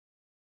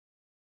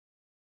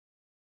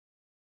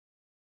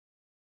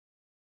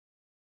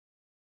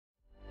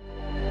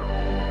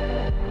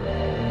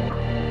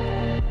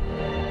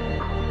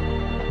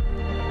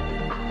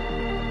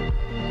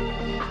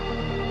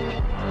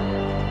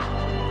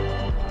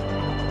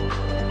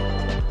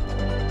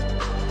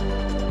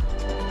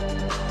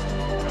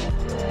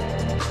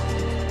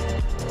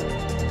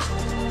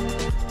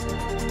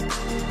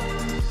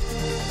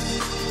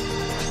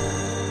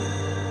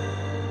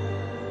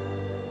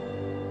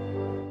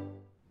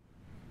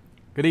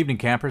Good evening,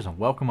 campers, and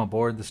welcome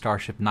aboard the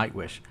Starship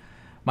Nightwish.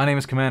 My name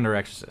is Commander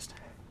Exorcist,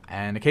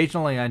 and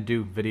occasionally I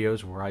do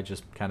videos where I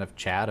just kind of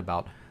chat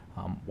about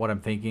what I'm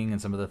thinking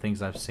and some of the things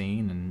I've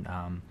seen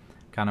and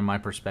kind of my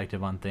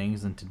perspective on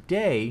things. And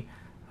today,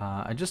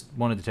 I just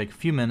wanted to take a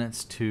few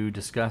minutes to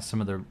discuss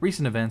some of the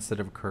recent events that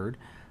have occurred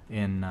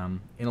in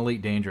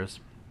Elite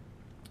Dangerous,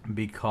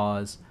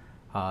 because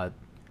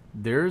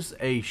there's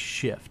a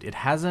shift.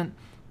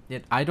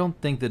 I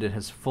don't think that it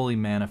has fully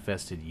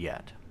manifested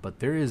yet, but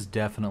there is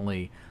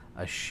definitely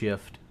a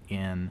shift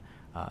in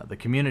the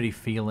community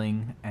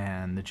feeling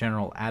and the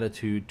general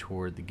attitude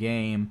toward the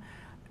game,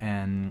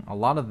 and a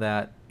lot of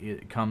that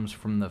it comes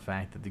from the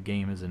fact that the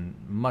game is in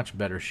much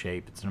better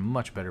shape. It's in a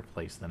much better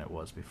place than it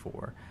was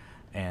before,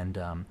 and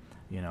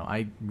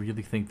I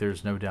really think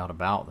there's no doubt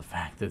about the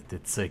fact that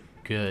it's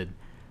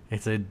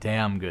a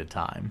damn good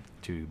time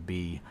to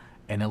be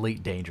an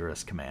Elite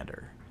Dangerous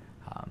commander.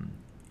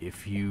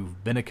 If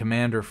you've been a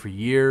commander for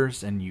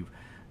years and you've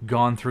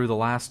gone through the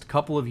last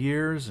couple of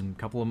years and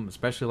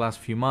especially the last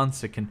few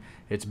months,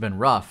 it's been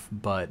rough.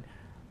 But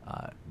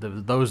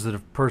those that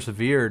have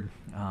persevered,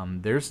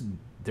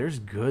 there's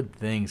good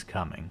things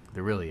coming.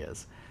 There really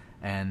is,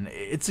 and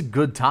it's a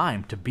good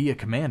time to be a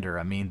commander.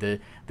 I mean, the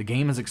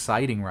game is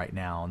exciting right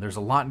now. There's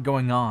a lot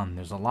going on.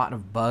 There's a lot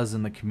of buzz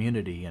in the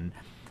community, and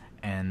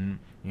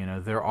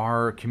there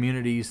are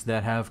communities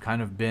that have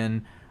kind of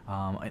been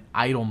in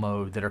idle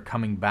mode that are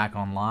coming back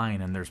online,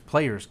 and there's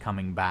players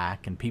coming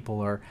back, and people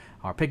are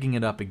picking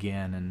it up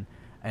again,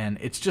 and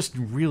it's just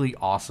really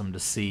awesome to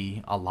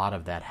see a lot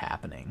of that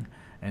happening.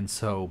 And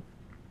so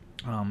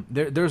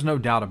there's no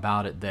doubt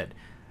about it that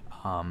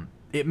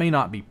it may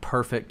not be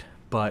perfect,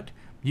 but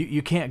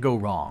you can't go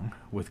wrong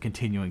with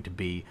continuing to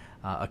be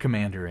a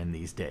commander in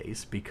these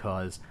days,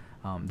 because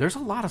there's a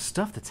lot of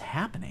stuff that's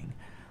happening.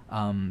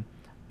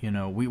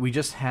 We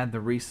just had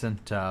the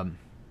recent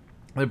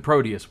the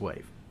Proteus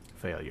wave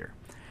failure,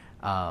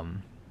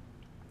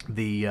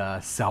 the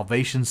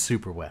Salvation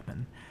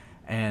superweapon,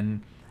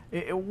 and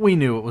we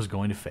knew it was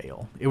going to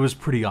fail. It was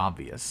pretty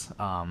obvious.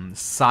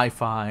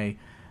 Sci-fi,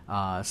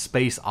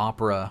 space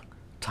opera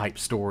type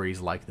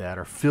stories like that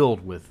are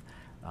filled with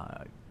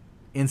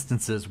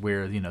instances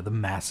where the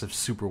massive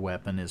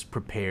superweapon is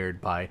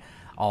prepared by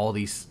all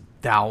these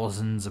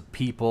thousands of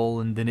people,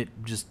 and then it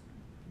just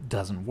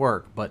doesn't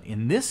work. But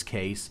in this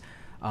case,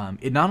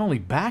 it not only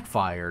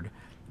backfired,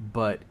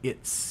 but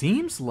it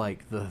seems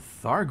like the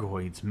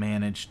Thargoids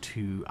managed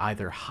to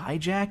either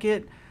hijack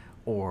it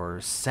or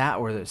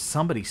that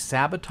somebody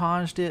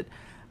sabotaged it.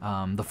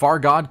 The Far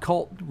God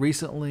cult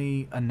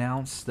recently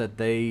announced that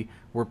they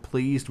were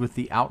pleased with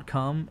the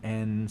outcome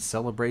and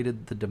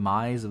celebrated the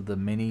demise of the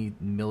many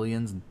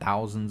millions and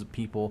thousands of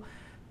people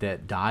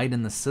that died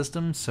in the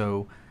system.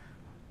 So,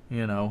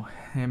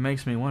 it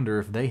makes me wonder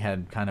if they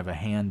had kind of a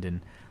hand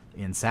in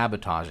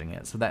sabotaging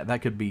it. So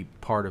that could be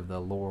part of the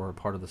lore,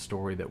 part of the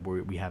story that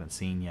we haven't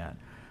seen yet.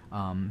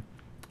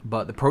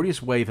 But the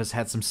Proteus wave has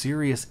had some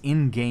serious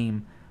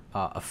in-game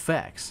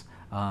effects.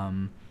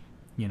 The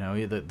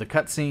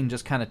cutscene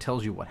just kind of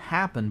tells you what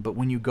happened, but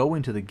when you go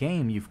into the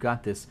game, you've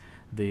got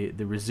the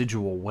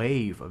residual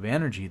wave of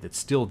energy that's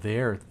still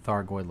there at the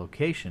Thargoid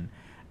location.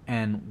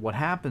 And what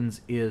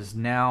happens is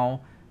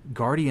now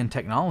Guardian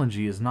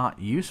technology is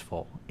not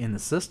useful in the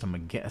system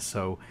again.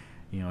 So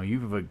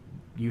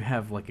you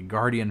have like a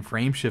Guardian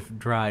frameshift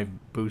drive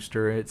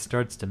booster, it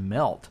starts to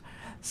melt.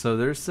 So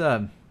there's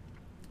some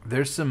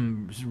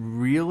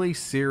really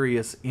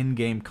serious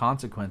in-game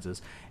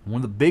consequences. And one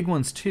of the big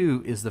ones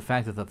too is the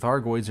fact that the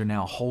Thargoids are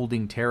now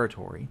holding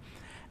territory.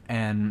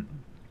 And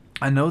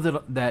I know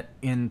that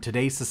in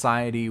today's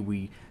society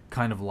we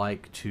kind of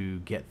like to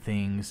get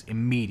things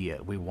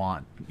immediate. We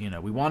want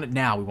it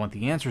now. We want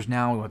the answers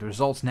now. We want the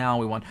results now.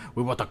 We want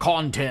the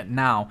content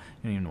now.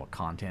 You don't even know what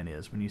content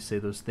is when you say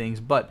those things.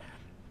 But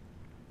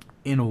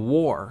in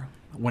war,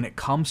 when it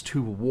comes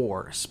to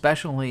war,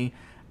 especially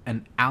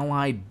an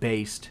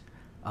allied-based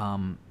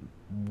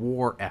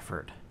war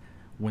effort,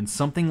 when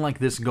something like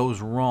this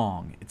goes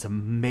wrong, it's a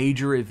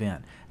major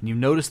event. And you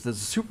notice that the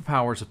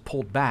superpowers have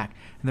pulled back,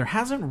 and there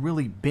hasn't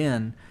really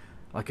been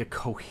like a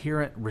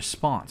coherent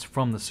response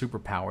from the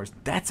superpowers.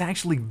 That's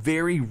actually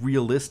very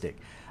realistic.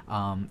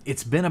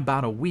 It's been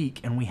about a week,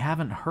 and we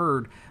haven't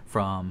heard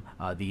from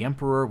the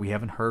Emperor. We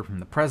haven't heard from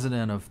the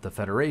President of the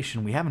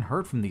Federation. We haven't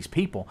heard from these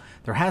people.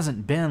 There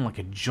hasn't been like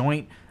a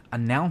joint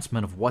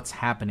announcement of what's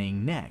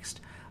happening next.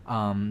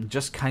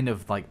 Just kind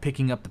of like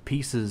picking up the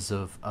pieces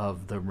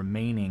of the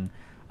remaining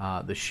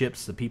the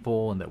ships, the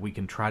people, and that we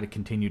can try to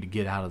continue to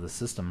get out of the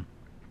system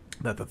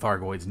that the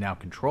Thargoids now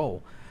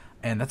control.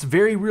 And that's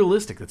very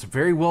realistic. That's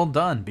very well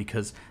done,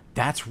 because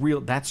that's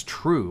real. That's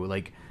true.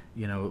 Like,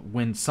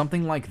 when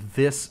something like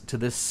this to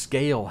this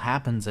scale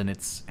happens and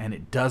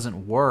it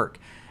doesn't work,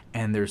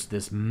 and there's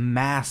this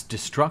mass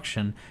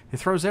destruction, it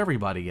throws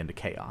everybody into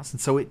chaos. And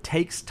so it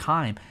takes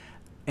time.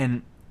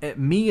 And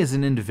me as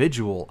an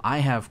individual, I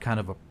have kind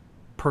of a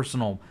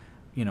personal,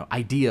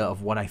 idea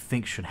of what I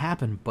think should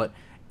happen. But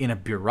in a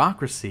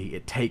bureaucracy,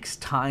 it takes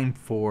time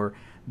for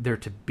there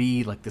to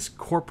be like this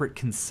corporate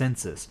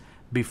consensus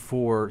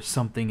before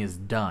something is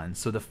done.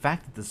 So the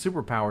fact that the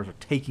superpowers are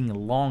taking a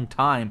long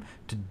time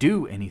to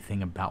do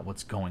anything about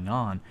what's going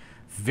on,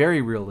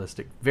 very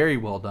realistic, very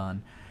well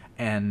done.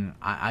 And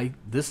I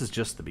this is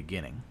just the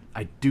beginning.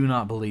 I do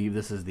not believe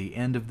this is the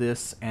end of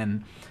this.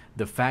 And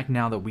the fact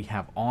now that we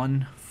have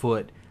on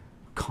foot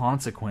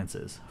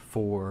consequences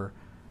for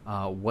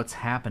what's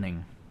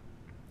happening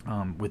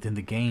within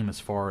the game, as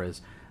far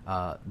as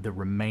the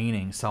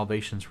remaining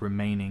Salvation's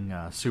remaining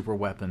super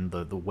weapon,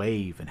 the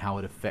wave, and how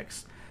it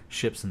affects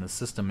ships in the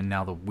system, and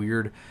now the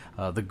weird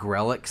the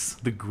Grelics,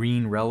 the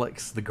green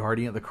relics, the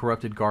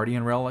corrupted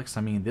Guardian relics.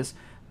 I mean, this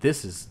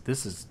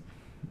is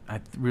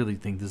I really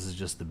think this is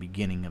just the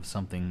beginning of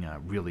something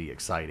really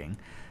exciting.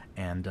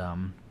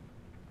 And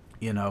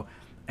you know,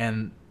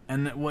 and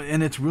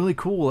it's really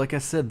cool. Like I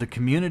said, the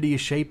community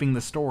is shaping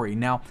the story.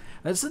 Now,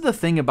 this is the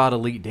thing about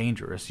Elite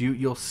Dangerous.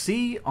 You'll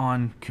see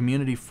on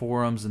community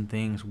forums and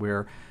things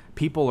where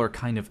people are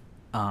kind of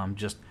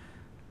just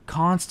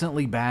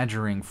constantly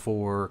badgering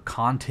for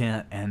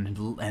content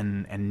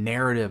and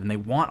narrative, and they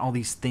want all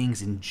these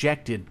things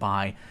injected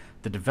by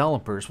the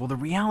developers. Well, the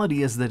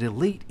reality is that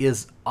Elite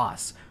is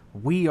us.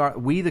 We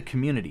the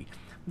community.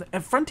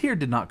 Frontier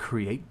did not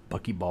create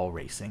Buckyball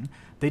Racing.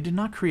 They did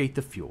not create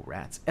the Fuel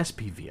Rats,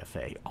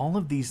 SPVFA, all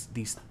of these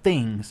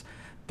things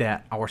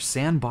that our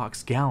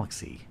sandbox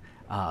galaxy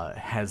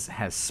has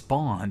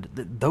spawned.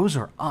 Those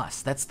are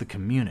us. That's the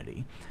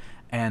community.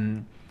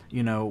 And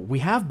you know, we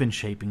have been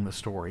shaping the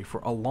story for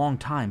a long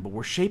time, but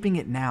we're shaping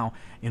it now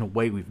in a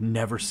way we've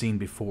never seen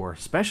before,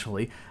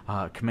 especially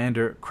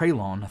Commander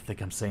Kralon. I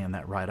think I'm saying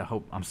that right. I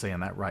hope I'm saying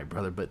that right,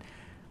 brother. But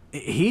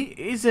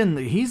he's in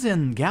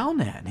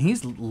Galnet.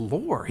 He's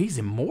lore. He's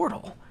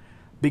immortal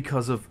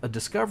because of a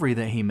discovery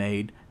that he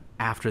made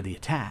after the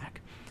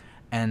attack.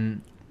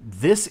 And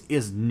this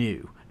is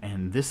new,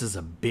 and this is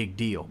a big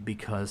deal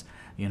because,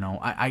 you know,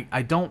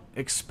 I don't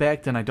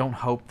expect and I don't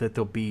hope that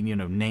there'll be, you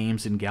know,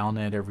 names in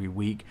Galnet every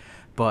week,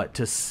 but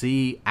to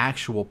see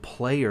actual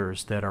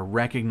players that are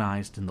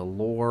recognized in the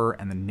lore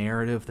and the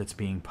narrative that's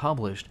being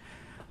published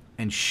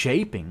and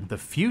shaping the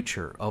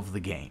future of the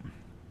game,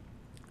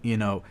 you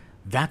know,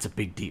 that's a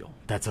big deal.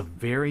 That's a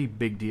very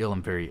big deal.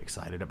 I'm very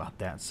excited about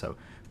that. So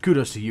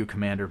kudos to you,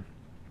 Commander.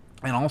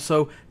 And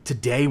also,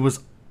 today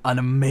was an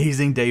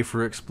amazing day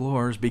for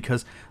explorers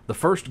because the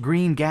first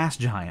green gas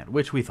giant,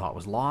 which we thought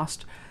was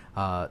lost,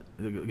 I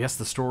guess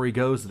the story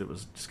goes that it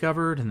was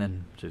discovered and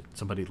then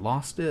somebody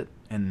lost it.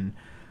 And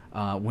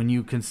when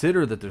you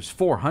consider that there's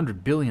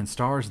 400 billion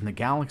stars in the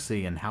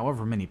galaxy and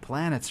however many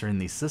planets are in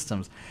these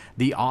systems,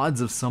 the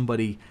odds of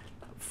somebody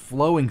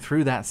flowing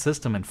through that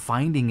system and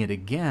finding it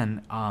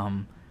again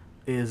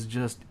is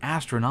just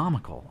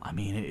astronomical. I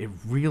mean,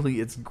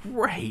 it's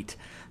great.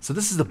 So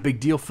this is a big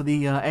deal for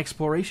the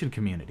exploration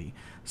community.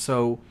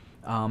 So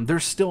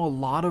there's still a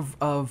lot of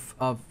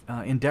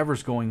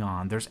endeavors going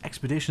on. There's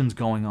expeditions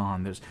going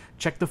on.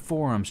 Check the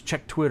forums,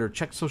 check Twitter,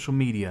 check social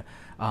media,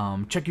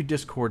 check your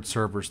Discord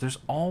servers. There's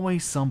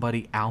always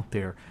somebody out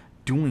there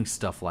doing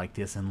stuff like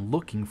this and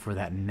looking for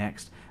that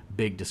next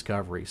big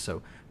discovery.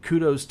 So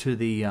kudos to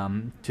the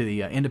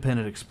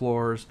independent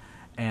explorers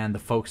and the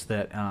folks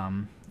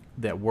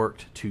that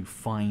worked to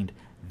find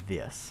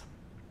this.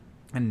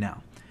 And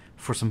now,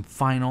 for some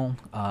final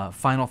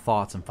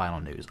thoughts and final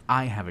news.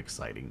 I have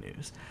exciting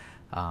news.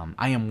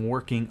 I am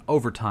working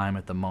overtime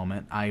at the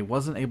moment. I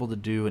wasn't able to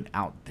do an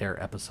Out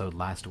There episode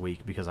last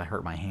week because I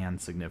hurt my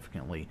hand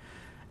significantly,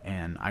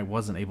 and I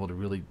wasn't able to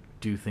really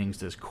do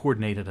things as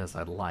coordinated as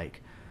I'd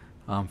like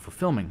for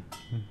filming.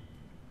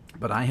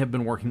 But I have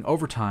been working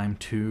overtime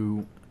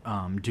to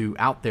do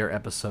Out There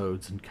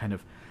episodes and kind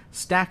of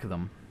stack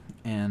them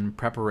in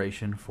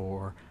preparation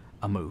for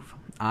a move.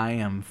 I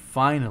am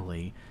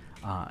finally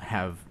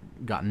have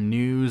gotten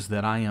news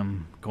that I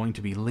am going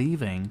to be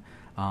leaving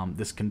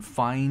this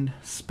confined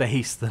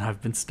space that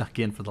I've been stuck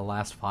in for the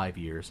last 5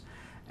 years,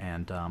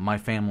 and my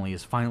family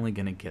is finally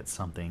going to get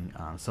something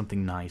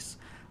nice,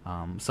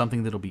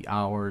 something that'll be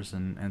ours,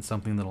 and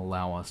something that'll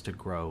allow us to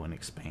grow and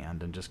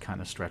expand and just kind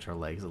of stretch our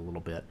legs a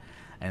little bit.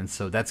 And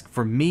so that's,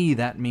 for me,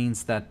 that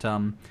means that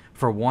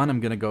for one, I'm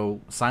going to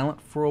go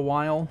silent for a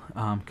while,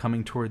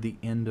 coming toward the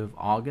end of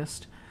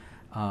August,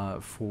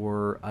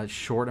 for a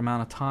short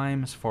amount of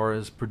time as far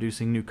as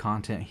producing new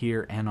content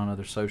here and on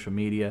other social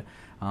media,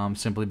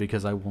 simply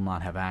because I will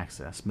not have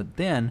access. But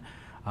then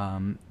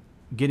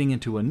getting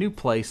into a new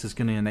place is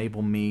going to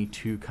enable me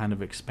to kind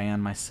of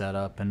expand my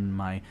setup and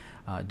my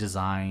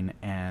design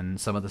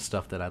and some of the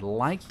stuff that I'd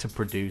like to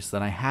produce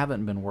that I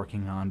haven't been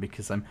working on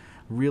because I'm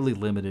really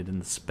limited in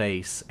the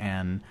space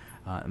and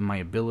my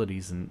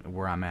abilities and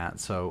where I'm at.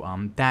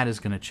 So that is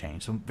going to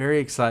change. So I'm very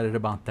excited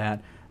about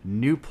that.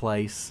 New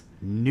place,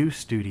 new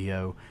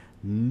studio,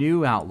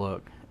 new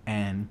outlook,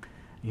 and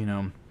you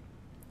know,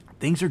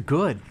 things are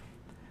good.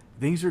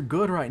 Things are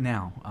good right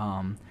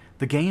now.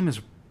 The game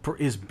is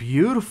is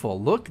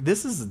beautiful. Look,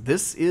 this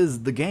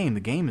is the game. The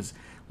game is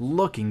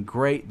looking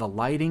great. The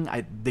lighting,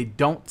 they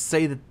don't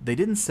say that, they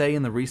didn't say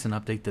in the recent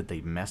update that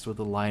they messed with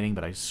the lighting,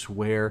 but I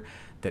swear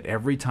that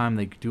every time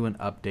they do an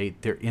update,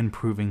 they're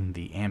improving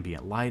the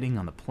ambient lighting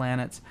on the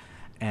planets.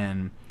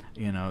 And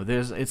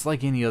it's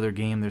like any other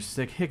game. There's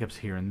sick hiccups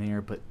here and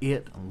there, but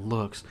it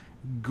looks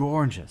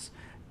gorgeous.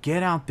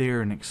 Get out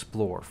there and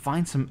explore.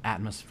 Find some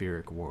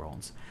atmospheric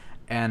worlds,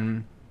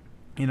 and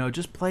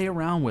just play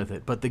around with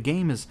it. But the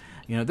game is,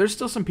 there's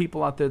still some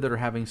people out there that are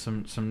having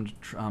some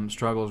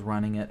struggles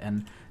running it,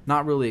 and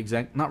not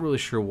really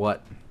sure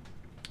what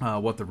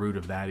the root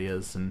of that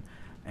is, and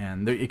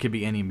it could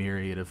be any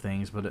myriad of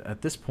things. But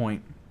at this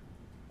point,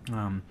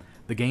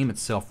 the game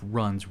itself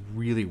runs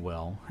really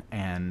well,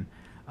 and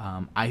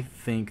I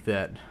think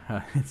that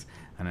it's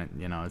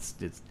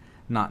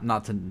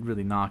not to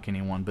really knock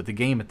anyone, but the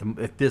game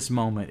at this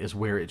moment is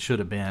where it should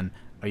have been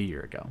a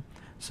year ago.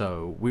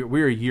 So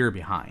we're a year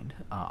behind.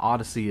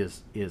 Odyssey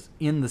is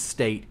in the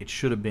state it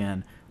should have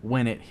been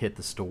when it hit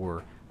the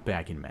store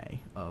back in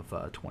May of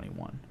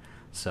 21.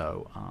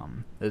 So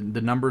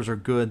the numbers are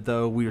good,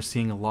 though. We are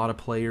seeing a lot of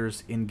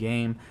players in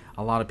game,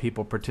 a lot of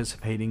people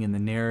participating in the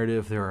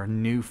narrative. There are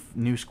new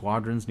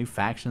squadrons, new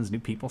factions, new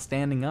people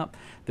standing up.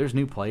 There's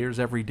new players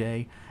every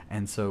day,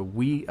 and so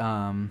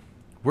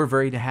we're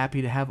very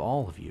happy to have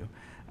all of you.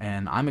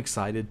 And I'm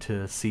excited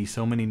to see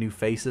so many new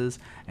faces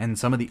and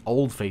some of the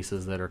old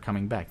faces that are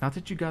coming back. Not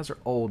that you guys are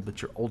old,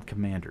 but you're old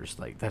commanders.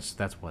 Like that's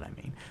what I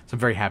mean. So I'm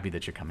very happy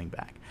that you're coming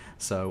back.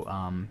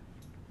 So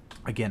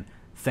again,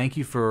 thank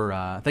you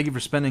for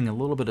spending a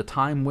little bit of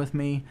time with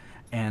me,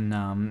 and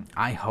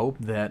I hope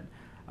that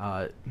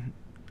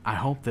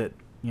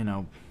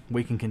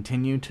we can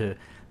continue to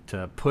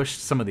push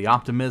some of the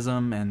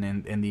optimism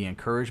and the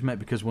encouragement,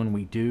 because when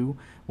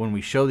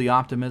we show the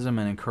optimism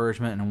and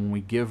encouragement, and when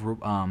we give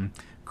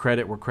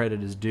credit where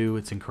credit is due,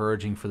 it's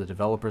encouraging for the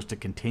developers to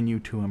continue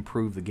to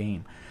improve the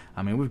game.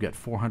 I mean, we've got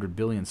 400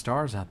 billion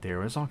stars out there.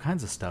 There's all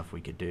kinds of stuff we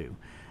could do,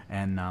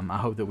 and I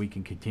hope that we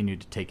can continue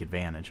to take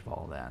advantage of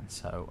all of that.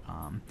 So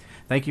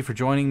thank you for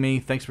joining me.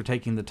 Thanks for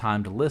taking the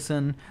time to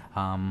listen.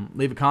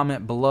 Leave a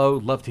comment below.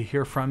 Love to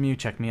hear from you.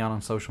 Check me out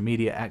on social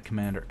media at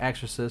Commander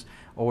Exorcist,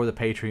 or the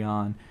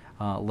Patreon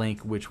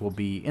link, which will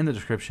be in the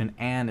description,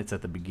 and it's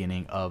at the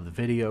beginning of the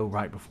video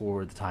right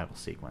before the title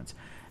sequence.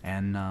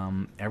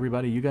 And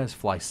everybody, you guys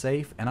fly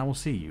safe, and I will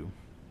see you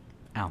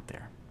out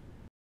there.